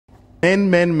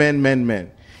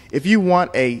Men. If you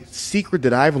want a secret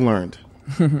that I've learned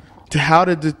to how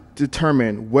to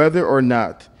determine whether or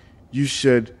not you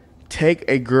should take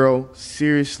a girl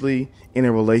seriously in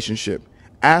a relationship,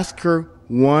 ask her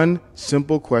one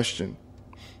simple question,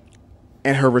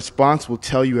 and her response will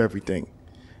tell you everything.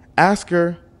 Ask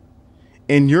her,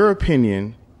 in your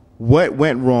opinion, what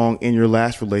went wrong in your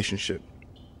last relationship?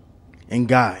 And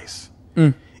guys,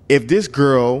 if this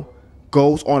girl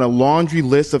goes on a laundry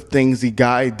list of things the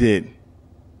guy did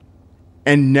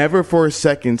and never for a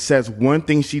second says one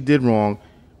thing she did wrong,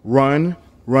 run.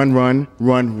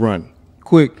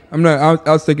 Quick. I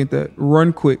was thinking that.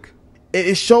 Run quick.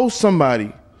 It shows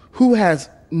somebody who has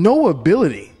no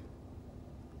ability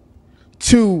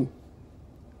to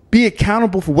be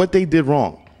accountable for what they did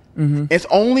wrong. It's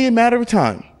only a matter of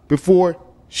time before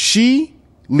she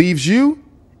leaves you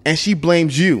and she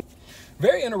blames you.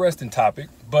 Very interesting topic,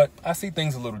 but I see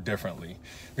things a little differently.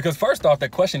 Because first off,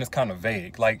 that question is kind of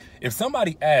vague. Like, if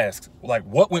somebody asks, like,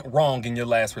 what went wrong in your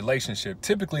last relationship,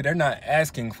 typically they're not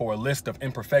asking for a list of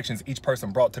imperfections each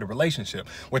person brought to the relationship.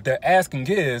 What they're asking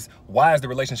is, why is the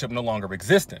relationship no longer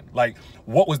existent? Like,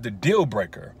 what was the deal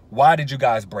breaker? Why did you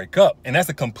guys break up? And that's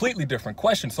a completely different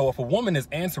question. So if a woman is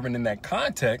answering in that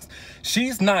context,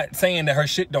 she's not saying that her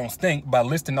shit don't stink by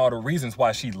listing all the reasons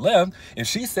why she left. If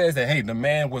she says that, hey, the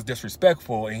man was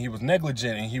disrespectful and he was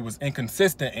negligent and he was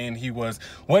inconsistent and he was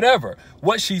whatever,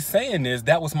 what she's saying is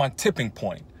that was my tipping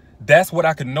point. That's what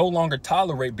I could no longer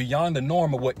tolerate beyond the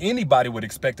norm of what anybody would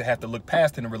expect to have to look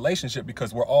past in a relationship,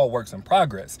 because we're all works in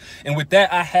progress. And with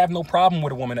that, I have no problem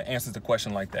with a woman that answers the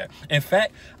question like that. In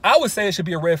fact, I would say it should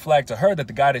be a red flag to her that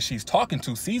the guy that she's talking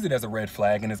to sees it as a red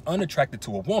flag and is unattracted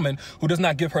to a woman who does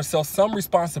not give herself some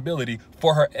responsibility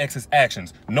for her ex's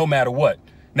actions, no matter what.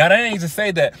 Now, that ain't to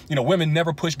say that, women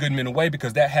never push good men away,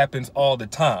 because that happens all the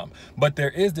time. But there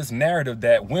is this narrative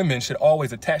that women should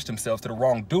always attach themselves to the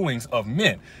wrongdoings of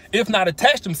men. If not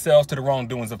attach themselves to the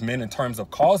wrongdoings of men in terms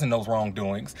of causing those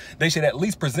wrongdoings, they should at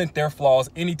least present their flaws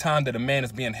anytime that a man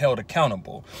is being held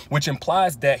accountable, which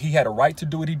implies that he had a right to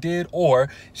do what he did or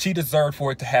she deserved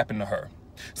for it to happen to her.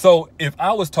 So if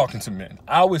I was talking to men,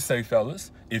 I would say,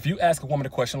 fellas, if you ask a woman a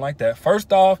question like that,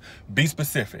 first off, be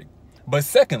specific. But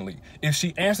secondly, if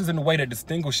she answers in a way that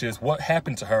distinguishes what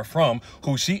happened to her from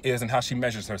who she is and how she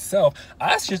measures herself,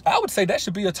 I would say that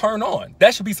should be a turn on.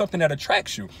 That should be something that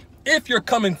attracts you if you're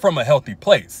coming from a healthy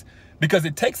place. Because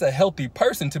it takes a healthy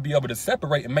person to be able to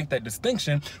separate and make that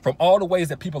distinction from all the ways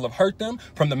that people have hurt them,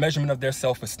 from the measurement of their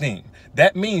self-esteem.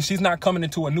 That means she's not coming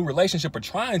into a new relationship or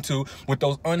trying to with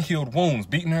those unhealed wounds,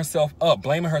 beating herself up,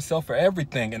 blaming herself for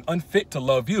everything, and unfit to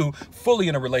love you fully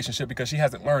in a relationship because she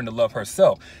hasn't learned to love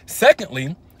herself.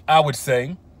 Secondly, I would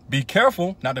say, be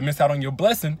careful not to miss out on your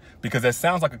blessing, because that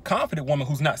sounds like a confident woman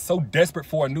who's not so desperate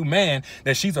for a new man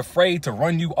that she's afraid to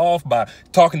run you off by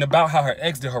talking about how her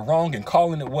ex did her wrong and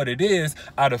calling it what it is,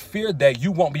 out of fear that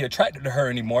you won't be attracted to her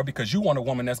anymore because you want a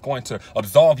woman that's going to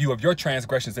absolve you of your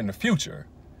transgressions in the future.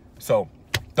 So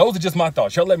those are just my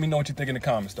thoughts. Y'all let me know what you think in the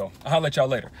comments, though. I'll holler at y'all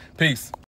later. Peace.